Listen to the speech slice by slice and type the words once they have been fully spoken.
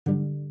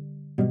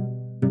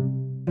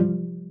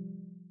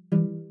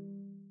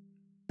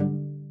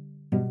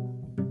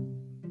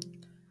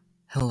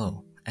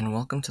Hello, and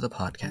welcome to the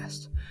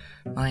podcast.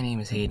 My name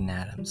is Hayden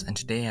Adams, and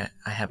today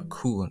I have a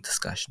cool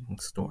discussion in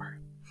store.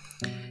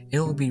 It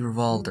will be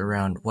revolved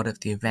around what if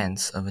the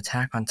events of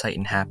Attack on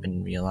Titan happened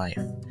in real life.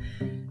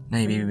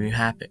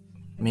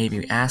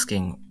 Maybe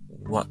asking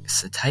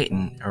what's a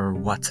Titan or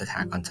what's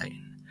Attack on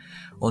Titan.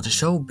 Well, it's a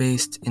show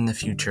based in the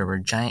future where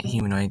giant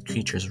humanoid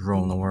creatures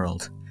roam the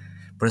world.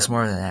 But it's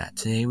more than that.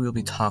 Today we will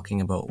be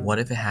talking about what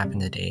if it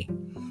happened today,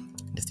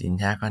 and if the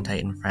Attack on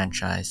Titan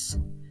franchise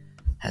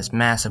has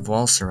massive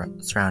walls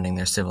surrounding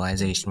their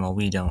civilization while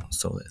we don't,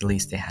 so at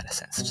least they had a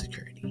sense of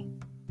security.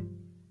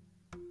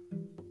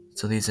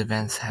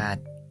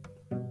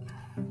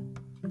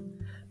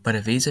 But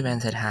if these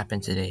events had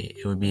happened today,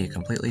 it would be a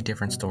completely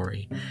different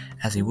story,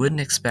 as we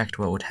wouldn't expect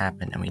what would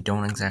happen, and we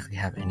don't exactly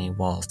have any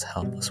walls to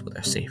help us with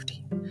our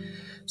safety.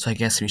 So I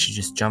guess we should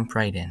just jump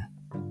right in.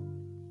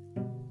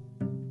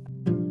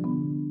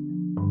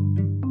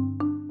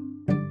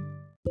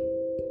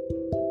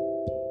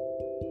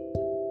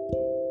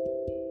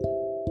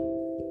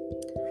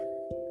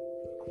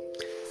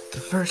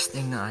 The first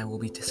thing I will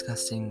be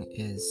discussing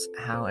is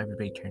how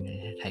everybody turned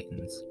into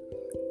Titans.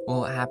 Well,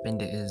 what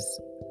happened is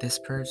this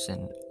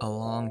person, a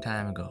long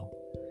time ago,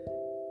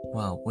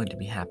 would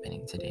be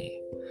happening today,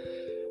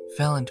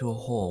 fell into a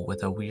hole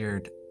with a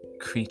weird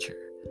creature.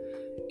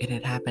 It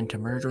had happened to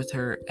merge with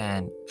her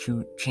and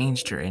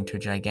changed her into a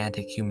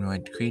gigantic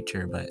humanoid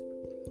creature, but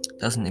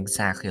doesn't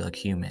exactly look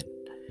human,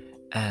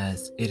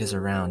 as it is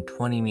around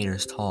 20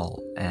 meters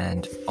tall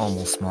and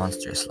almost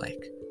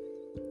monstrous-like.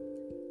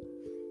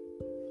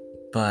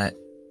 But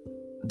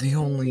the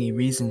only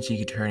reason she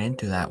could turn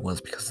into that was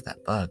because of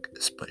that bug,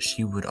 but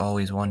she would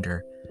always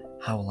wonder,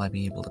 how will I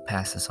be able to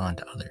pass this on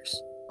to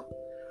others?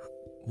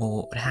 Well,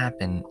 what would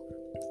happen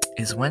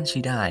is when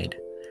she died,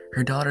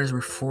 her daughters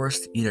were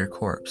forced to eat her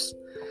corpse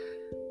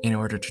in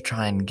order to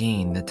try and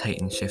gain the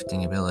Titan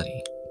shifting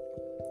ability.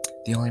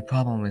 The only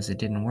problem is it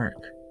didn't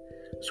work.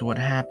 So what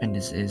happened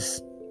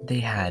is they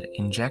had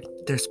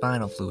injected their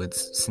spinal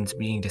fluids since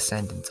being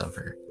descendants of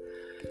her,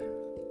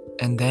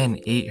 and then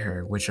ate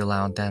her, which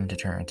allowed them to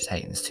turn into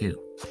Titans too.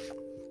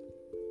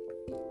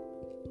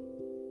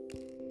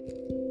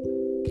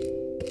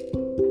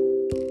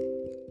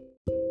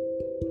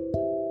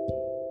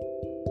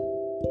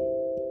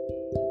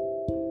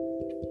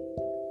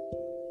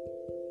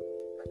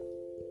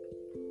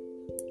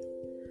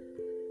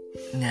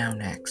 Now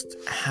next,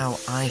 how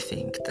I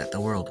think that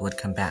the world would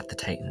combat the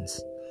Titans.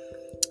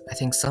 I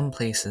think some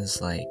places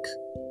like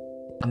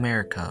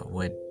America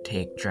would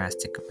take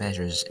drastic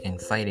measures in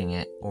fighting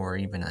it, or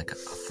even like a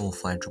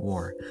full-fledged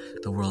war,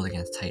 the world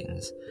against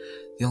Titans.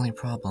 The only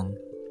problem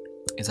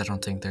is I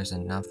don't think there's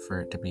enough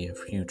for it to be a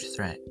huge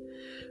threat.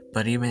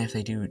 But even if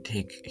they do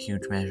take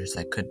huge measures,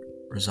 that could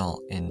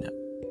result in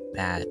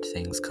bad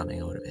things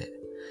coming out of it.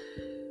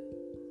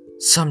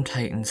 Some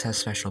Titans have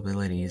special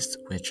abilities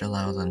which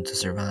allow them to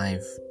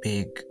survive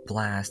big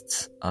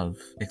blasts of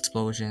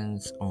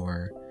explosions,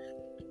 or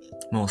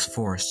most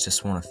force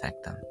just won't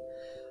affect them.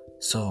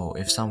 So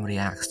if somebody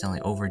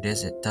accidentally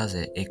overdoes it,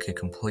 it could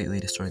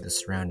completely destroy the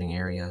surrounding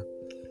area,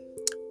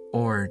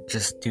 or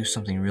just do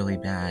something really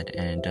bad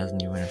and it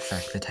doesn't even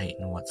affect the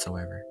Titan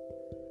whatsoever.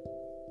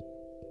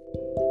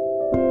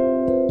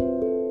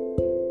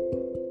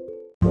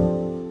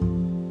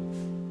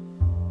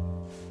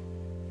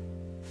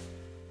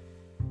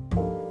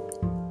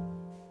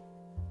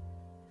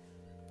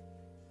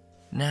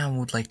 Now I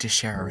would like to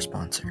share our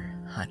sponsor,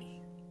 Honey.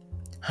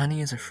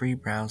 Honey is a free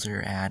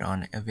browser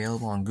add-on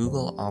available on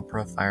Google,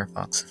 Opera,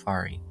 Firefox,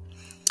 Safari.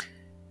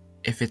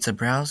 If it's a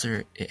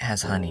browser, it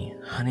has Honey.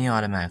 Honey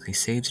automatically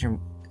saves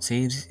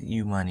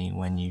you money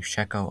when you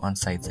check out on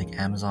sites like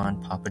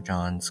Amazon, Papa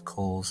John's,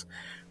 Kohl's.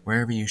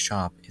 Wherever you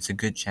shop, it's a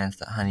good chance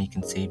that Honey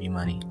can save you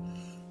money.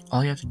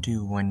 All you have to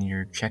do when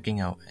you're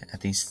checking out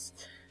at these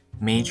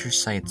major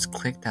sites,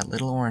 click that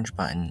little orange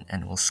button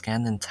and it will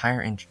scan the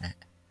entire internet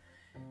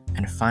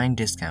and find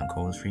discount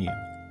codes for you.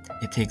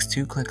 It takes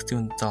 2 clicks to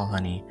install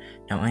Honey.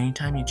 Now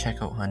anytime you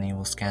check out Honey,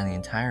 we'll scan the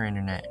entire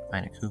internet and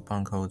find a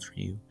coupon code for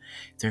you.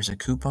 If there's a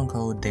coupon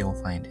code, they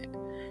will find it.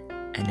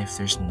 And if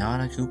there's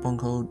not a coupon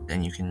code,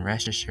 then you can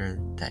rest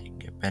assured that you can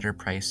get better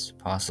price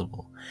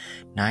possible.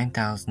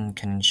 9,000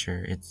 can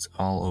ensure it's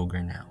all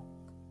ogre now.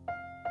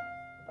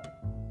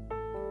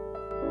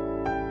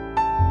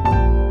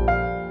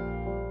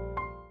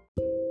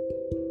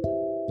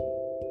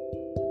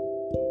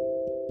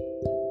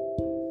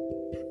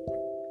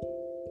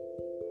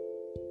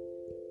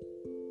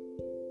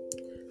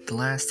 The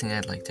last thing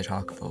I'd like to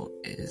talk about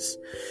is,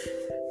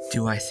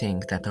 do I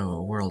think that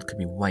the world could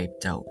be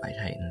wiped out by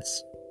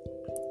Titans?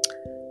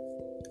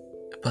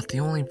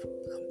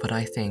 But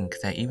I think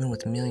that even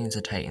with millions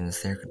of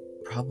Titans, they could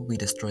probably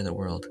destroy the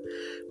world.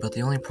 But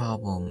the only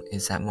problem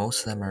is that most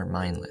of them are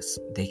mindless.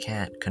 They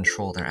can't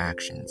control their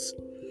actions.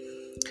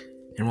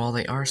 And while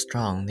they are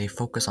strong, they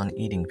focus on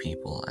eating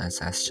people, as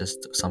that's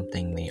just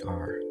something they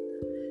are,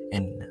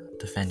 and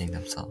defending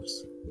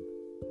themselves.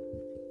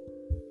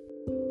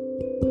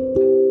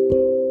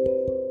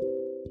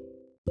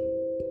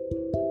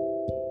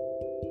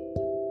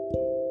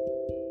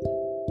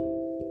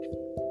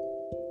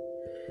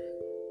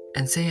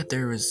 And say if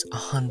there was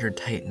 100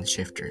 Titan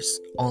shifters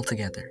all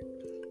together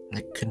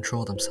that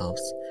control themselves,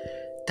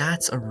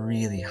 that's a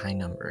really high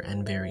number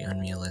and very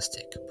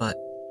unrealistic. But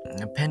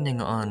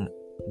depending on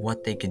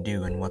what they could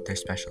do and what their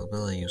special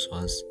abilities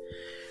was,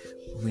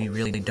 we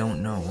really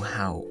don't know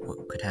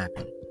what could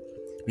happen.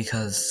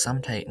 Because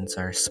some Titans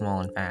are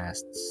small and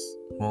fast,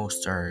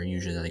 most are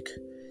usually like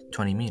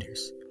 20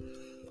 meters.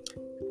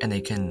 And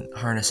they can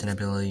harness an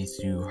ability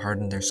to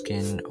harden their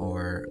skin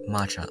or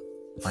much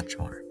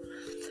more.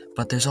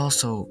 But there's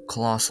also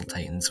colossal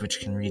Titans, which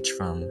can reach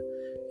from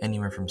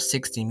anywhere from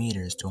 60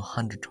 meters to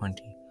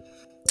 120.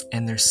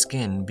 And their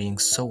skin being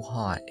so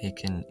hot, it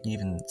can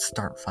even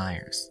start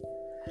fires.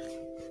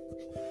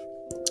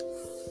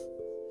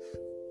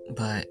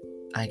 But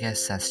I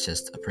guess that's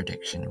just a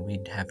prediction.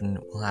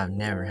 We'll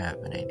never have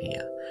an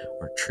idea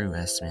or true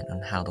estimate on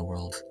how the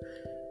world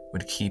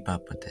would keep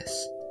up with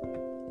this.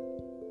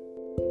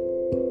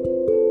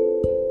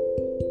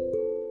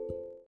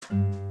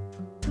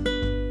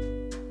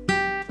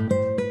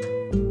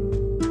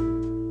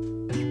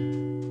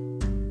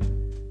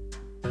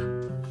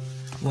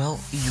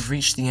 Well, you've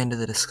reached the end of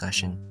the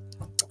discussion.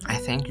 I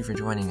thank you for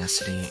joining us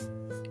today,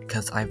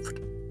 because I've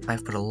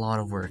put a lot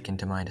of work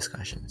into my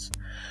discussions.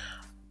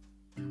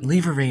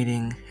 Leave a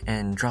rating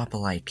and drop a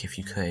like if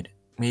you could.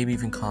 Maybe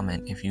even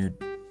comment if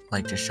you'd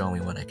like to show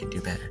me what I could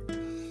do better.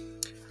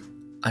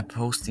 I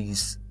post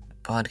these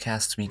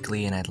podcasts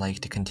weekly and I'd like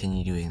to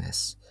continue doing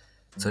this.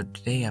 So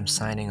today I'm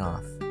signing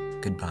off.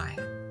 Goodbye.